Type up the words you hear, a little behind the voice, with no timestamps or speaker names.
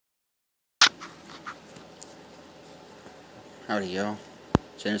Howdy, y'all.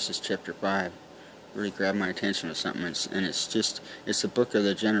 Genesis chapter 5 really grabbed my attention with something, and it's the book of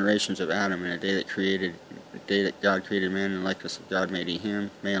the generations of Adam. In the day that God created man in the likeness of God made he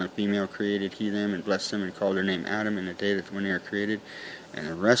him, male and female created he them, and blessed them, and called their name Adam in the day that when they are created. And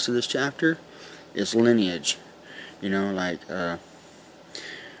the rest of this chapter is lineage. You know, like we'll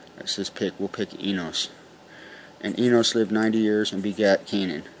pick Enos. And Enos lived 90 years and begat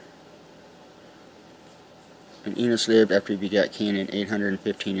Canaan. And Enos lived after he begat Canaan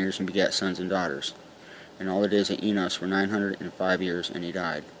 815 years and begat sons and daughters. And all the days of Enos were 905 years, and he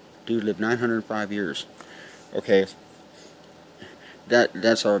died. Dude lived 905 years. Okay,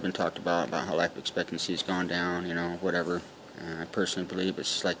 that's all I've been talked about how life expectancy's gone down, you know, whatever. I personally believe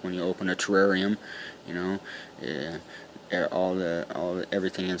it's like when you open a terrarium, you know,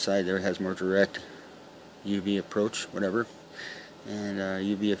 everything inside there has more direct UV approach, whatever, and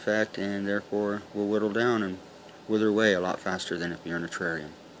UV effect, and therefore will whittle down and wither away a lot faster than if you're in a terrarium,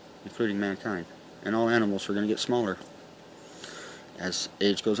 including mankind. And all animals are going to get smaller as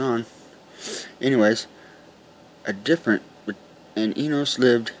age goes on. Anyways, and Enos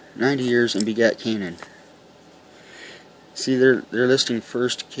lived 90 years and begat Canaan. See, they're listing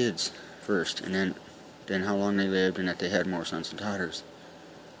first kids first, and then how long they lived, and that they had more sons and daughters.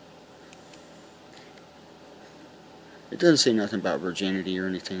 It doesn't say nothing about virginity or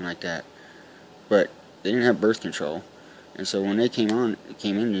anything like that, but they didn't have birth control, and so when they came in,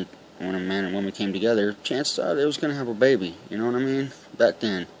 when a man and woman came together, chances are they was going to have a baby. You know what I mean? Back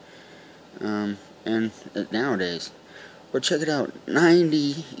then, and nowadays. But check it out,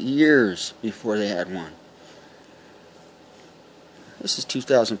 90 years before they had one. This is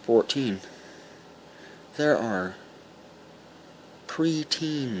 2014. There are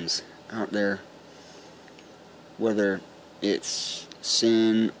pre-teens out there, whether it's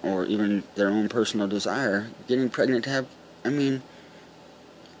sin or even their own personal desire, getting pregnant to have,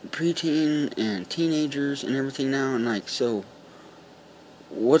 preteen and teenagers and everything now, and like, so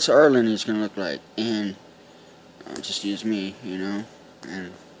what's our lineage gonna look like? And I'll just use me, you know,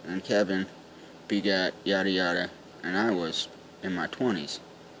 and Kevin begat yada yada, and I was in my 20s.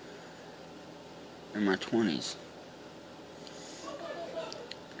 And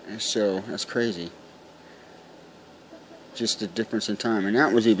so that's crazy. Just the difference in time, and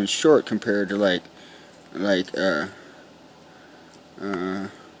that was even short compared to like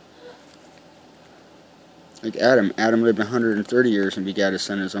Adam. Adam lived 130 years and begat a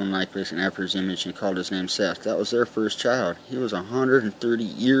son in his own likeness and after his image, and called his name Seth. That was their first child. He was 130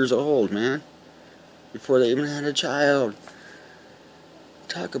 years old, man, before they even had a child.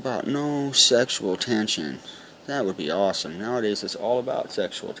 Talk about no sexual tension. That would be awesome. Nowadays it's all about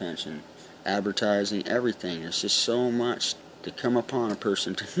sexual tension. Advertising, everything. There's just so much to come upon a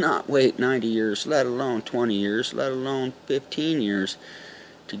person to not wait 90 years, let alone 20 years, let alone 15 years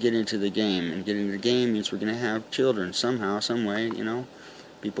to get into the game. And getting into the game means we're going to have children somehow, some way, you know.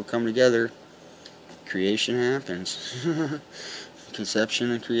 People come together, creation happens. Conception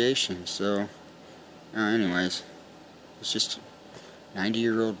and creation. So, anyways, it's just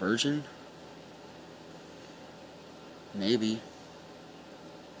 90-year-old virgin? Maybe.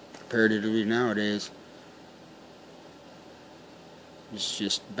 Comparatively nowadays, it's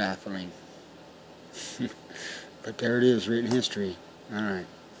just baffling. But there it is, written history. Alright.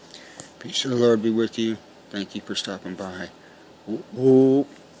 Peace of the Lord be with you. Thank you for stopping by.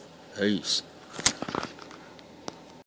 Peace.